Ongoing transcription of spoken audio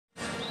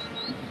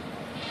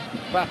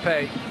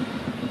Mbappe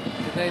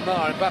to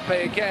Neymar,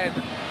 Mbappe again,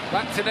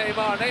 back to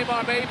Neymar,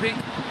 Neymar maybe.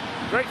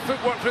 Great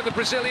footwork from the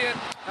Brazilian,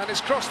 and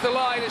it's crossed the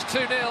line, it's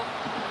 2-0.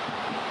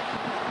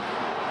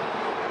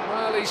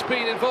 Well, he's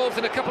been involved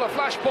in a couple of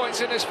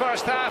flashpoints in this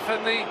first half,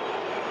 and the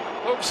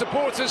home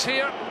supporters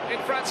here in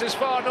France's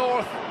far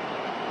north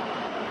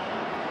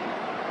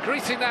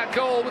greeting that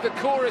goal with a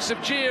chorus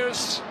of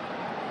cheers.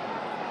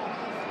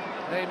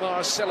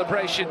 Neymar's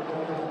celebration.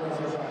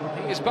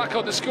 He is back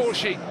on the score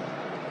sheet.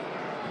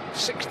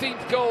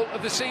 16th goal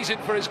of the season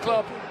for his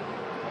club.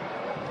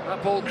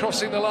 That ball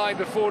crossing the line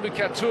before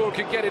Lukaku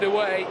could get it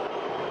away.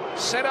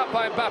 Set up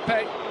by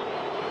Mbappe.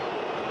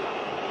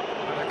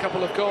 And a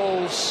couple of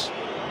goals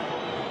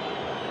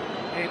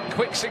in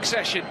quick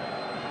succession,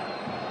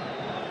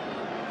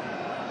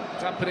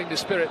 dampening the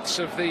spirits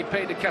of the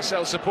Pays de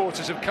Cassel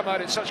supporters who've come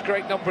out in such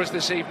great numbers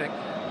this evening.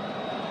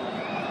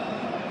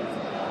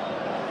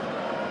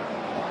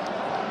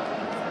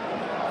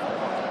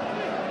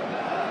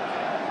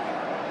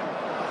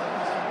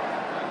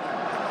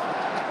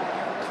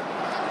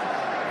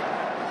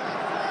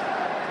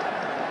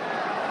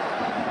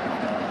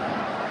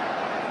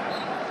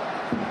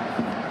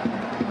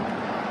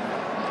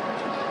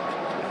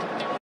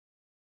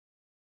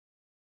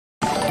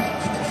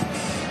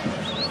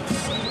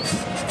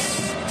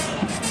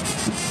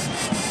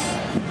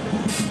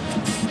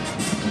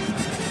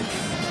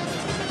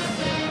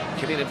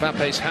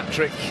 Mbappe's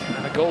hat-trick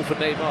and a goal for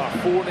Neymar.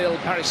 4-0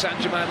 Paris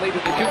Saint-Germain leading.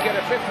 They could get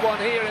a fifth one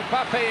here.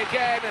 Mbappe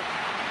again.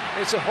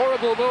 It's a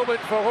horrible moment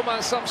for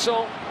Romain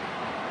Samson.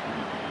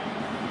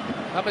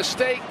 A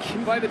mistake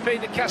by the Pays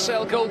de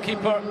Cassel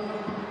goalkeeper,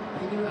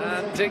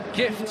 and it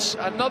gifts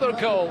another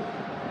goal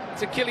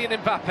to Kylian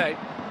Mbappe.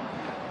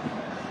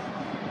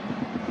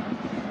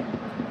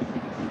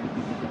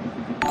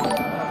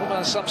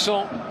 Romain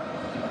Samson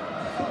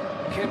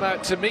came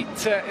out to meet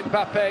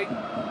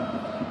Mbappe.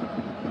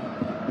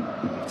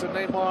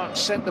 Neymar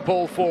sent the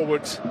ball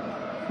forward.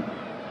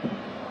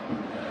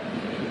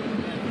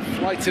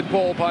 Flighted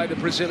ball by the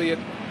Brazilian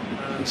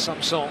and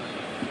Samson.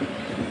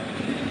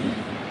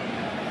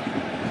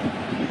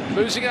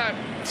 Losing out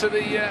to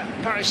the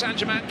Paris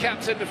Saint-Germain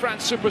captain, the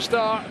France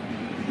superstar.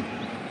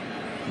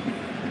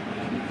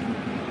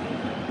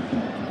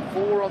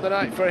 4 on the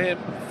night for him,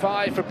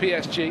 5 for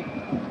PSG.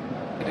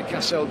 The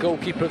Cassel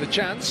goalkeeper the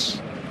chance.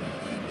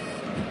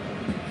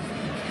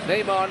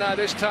 Neymar now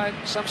this time.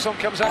 Samson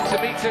comes out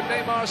to meet him.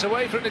 Neymar's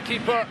away from the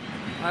keeper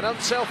and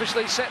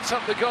unselfishly sets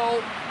up the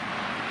goal.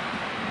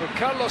 But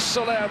Carlos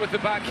Soler with the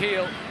back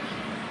heel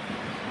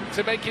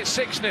to make it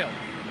 6-0.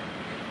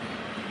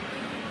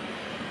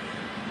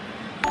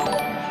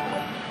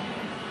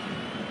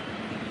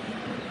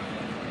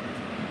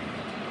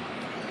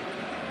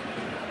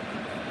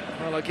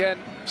 Well, again,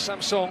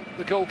 Samson,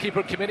 the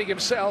goalkeeper, committing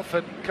himself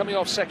and coming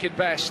off second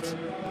best.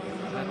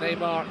 And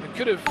Neymar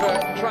could have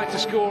tried to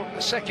score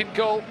the second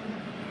goal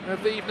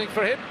of the evening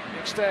for him.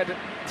 Instead,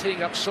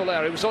 teeing up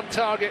Soler. He was on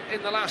target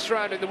in the last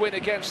round in the win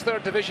against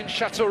 3rd Division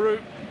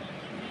Châteauroux.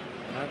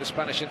 And the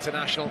Spanish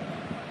international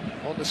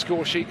on the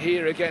score sheet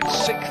here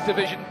against 6th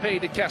Division Pays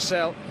de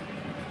Cassel,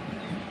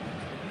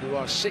 who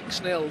are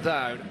 6-0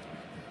 down.